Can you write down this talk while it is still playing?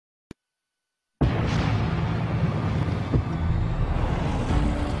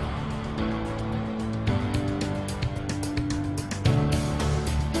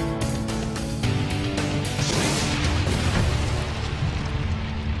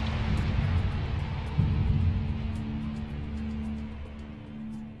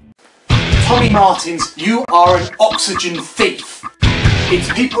Martins, you are an oxygen thief.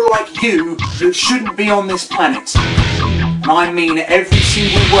 It's people like you that shouldn't be on this planet. And I mean every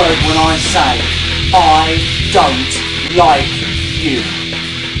single word when I say, I don't like you.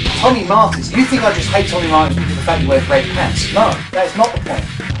 Tommy Martins, you think I just hate Tommy Martins because of the fact he wears red pants? No, that's not the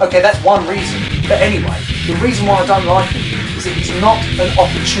point. Okay, that's one reason. But anyway, the reason why I don't like him is that he's not an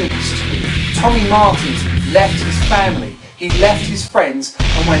opportunist. Tommy Martins left his family, he left his friends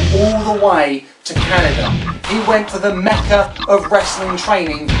and went all the way to Canada. He went to the mecca of wrestling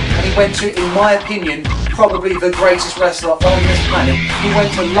training and he went to, in my opinion, probably the greatest wrestler on this planet. He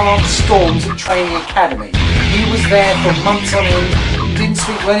went to Lance Storm's training academy. He was there for months on end, didn't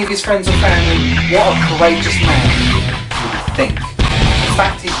speak to any of his friends or family. What a courageous man, you would think. The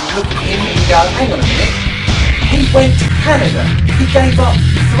fact is, you look at him and you go, hang on a minute, he went to Canada. He gave up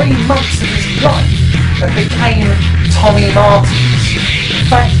 3 months of his life and became Tommy Martins. The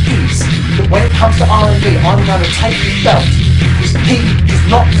fact is that when it comes to R&B, I'm going to take his belt because he does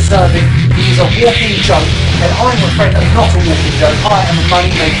not deserve it. He is a walking joke, and I'm afraid I'm not a walking joke. I am a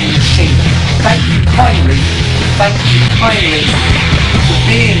money-making machine. Thank you kindly for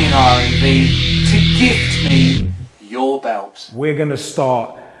being in R&B to gift me your belt. We're going to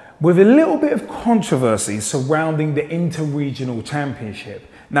start with a little bit of controversy surrounding the Inter-Regional Championship.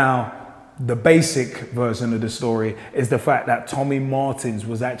 Now, the basic version of the story is the fact that Tommy Martins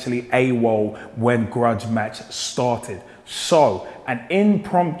was actually AWOL when Grudge Match started. So, an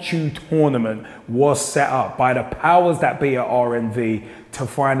impromptu tournament was set up by the powers that be at RNV to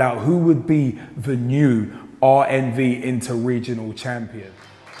find out who would be the new RNV Inter-Regional Champion.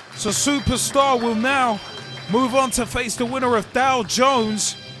 So Superstar will now move on to face the winner of Dow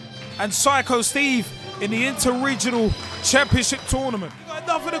Jones and Psycho Steve in the Inter-Regional Championship Tournament. We got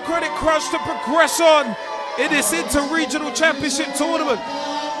enough of the Credit Crunch to progress on in this Inter-Regional Championship Tournament.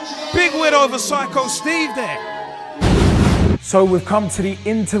 Big win over Psycho Steve there. So we've come to the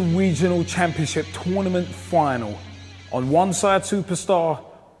Inter-Regional Championship Tournament final. On one side, Superstar,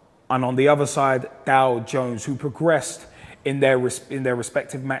 and on the other side, Dow Jones, who progressed in their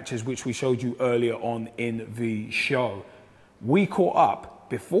respective matches, which we showed you earlier on in the show. We caught up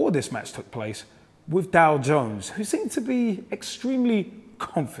before this match took place with Dow Jones, who seemed to be extremely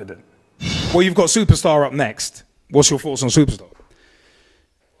confident. Well, you've got Superstar up next. What's your thoughts on Superstar?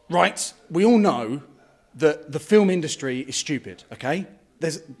 Right, we all know that the film industry is stupid, okay?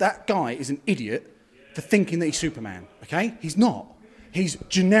 That guy is an idiot for thinking that he's Superman, okay? He's not. He's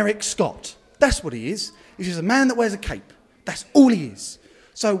generic Scott. That's what he is. He's just a man that wears a cape. That's all he is.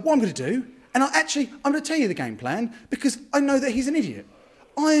 So what I'm going to do, and I'm going to tell you the game plan because I know that he's an idiot.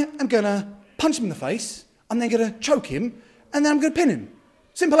 I am going to punch him in the face, I'm then going to choke him, and then I'm going to pin him.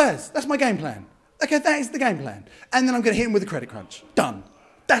 Simple as. That's my game plan. Okay, that is the game plan. And then I'm going to hit him with a credit crunch. Done.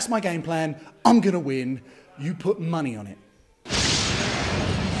 That's my game plan. I'm going to win. You put money on it.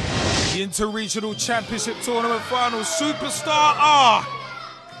 The Inter-Regional Championship Tournament final, Superstar R,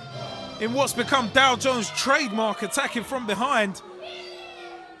 in what's become Dow Jones' trademark, attacking from behind.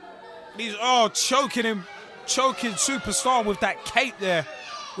 He's choking him, choking Superstar with that cape there,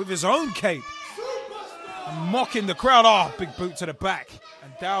 with his own cape, and mocking the crowd. Big boot to the back.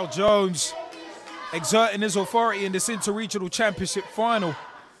 And Dow Jones exerting his authority in this Inter-Regional Championship final.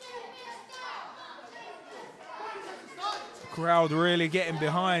 The crowd really getting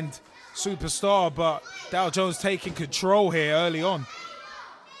behind Superstar, but Dow Jones taking control here early on.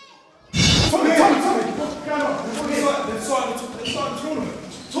 Tommy, what's going on? Let's start the tournament.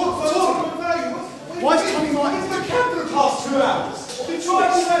 Why is Tommy Martins in the camp for the past 2 hours? I've been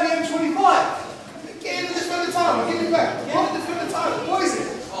trying to about the M25. Get in the defend the title. Give me back. Get in the defend the title. What is it?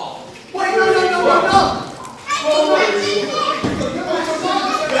 Wait, no.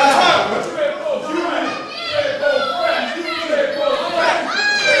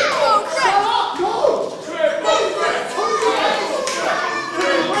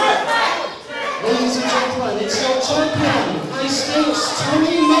 Ladies and gentlemen, it's your champion, Hastings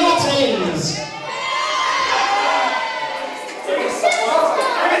Tommy Martins.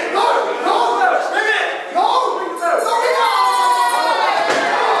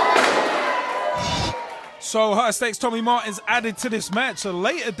 So High Stakes Tommy Martins added to this match, a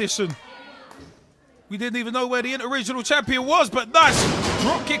late addition. We didn't even know where the Inter-Regional Champion was, but nice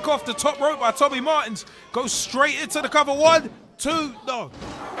drop kick off the top rope by Tommy Martins. Goes straight into the cover. 1, 2, no.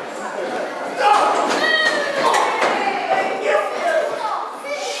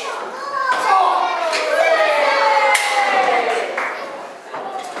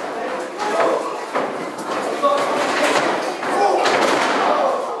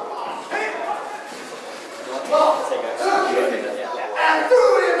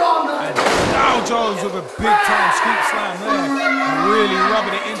 Jones with a big time scoop slam there. Really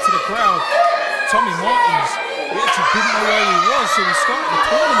rubbing it into the crowd. Tommy Martins, we actually didn't know where he was, so we started the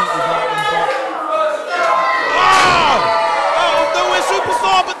tournament without him, but... Nowhere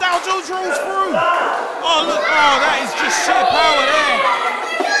Superstar, but Dow Jones rolls through. Oh, look, that is just sheer power there.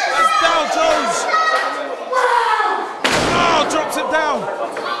 That's Dow Jones. Drops it down.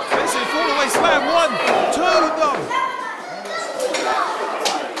 It's a fall-away slam. 1, 2, no.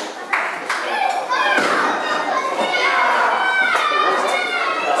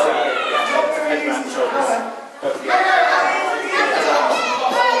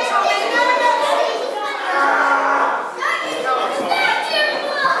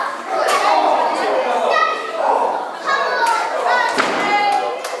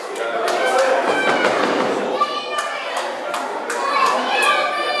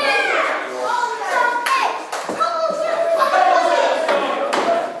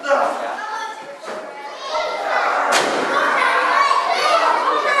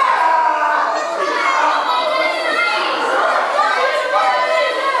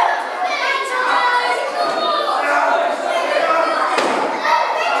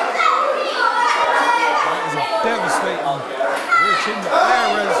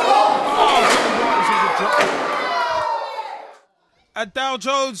 And Dow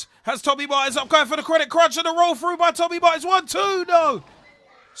Jones has Tommy Martins up, going for the credit crunch, and a roll through by Tommy Martins. 1, 2, no.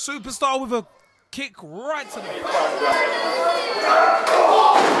 Superstar with a kick right to the back.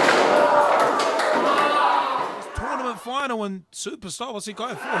 Tournament final, and Superstar, what's he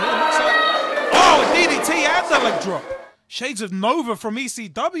going for here? Looks like, a DDT and the leg drop. Shades of Nova from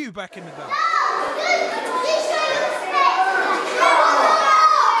ECW back in the day.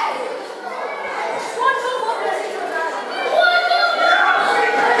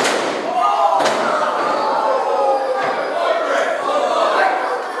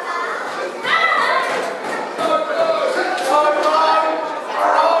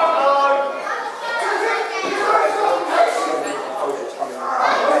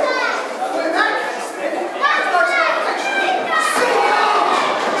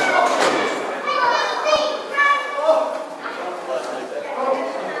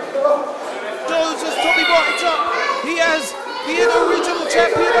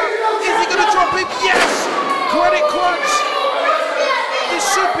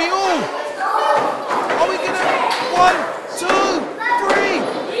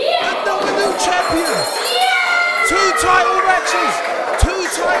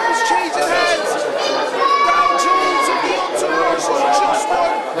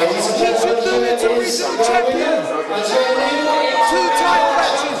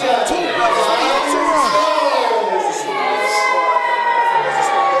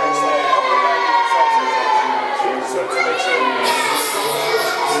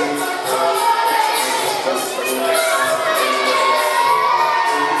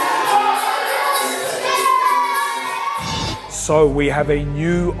 So we have a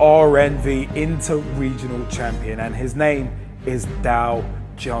new RNV Inter-Regional Champion, and his name is Dow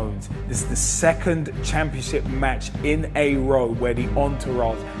Jones. This is the second championship match in a row where the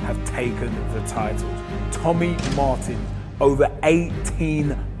Entourage have taken the titles. Tommy Martins, over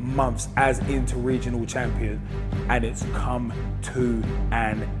 18 months as Inter-Regional Champion, and it's come to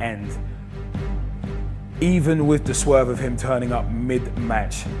an end. Even with the swerve of him turning up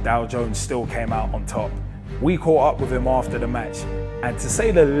mid-match, Dow Jones still came out on top. We caught up with him after the match, and to say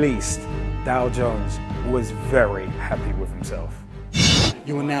the least, Dow Jones was very happy with himself.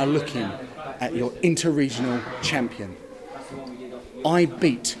 You are now looking at your Inter-Regional Champion. I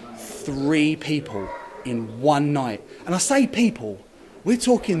beat 3 people in one night. And I say people, we're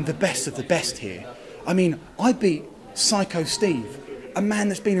talking the best of the best here. I mean, I beat Psycho Steve, a man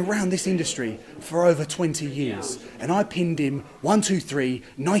that's been around this industry for over 20 years. And I pinned him 1, 2, 3,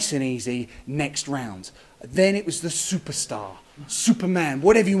 nice and easy, next round. Then it was the Superstar, Superman,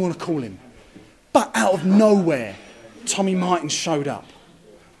 whatever you want to call him. But out of nowhere, Tommy Martins showed up.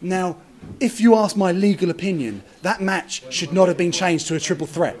 Now, if you ask my legal opinion, that match should not have been changed to a triple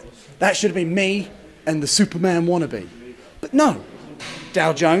threat. That should have been me and the Superman wannabe. But no,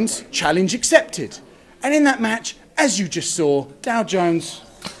 Dow Jones, challenge accepted. And in that match, as you just saw, Dow Jones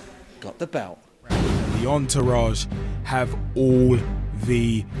got the belt. The Entourage have all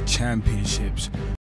the championships.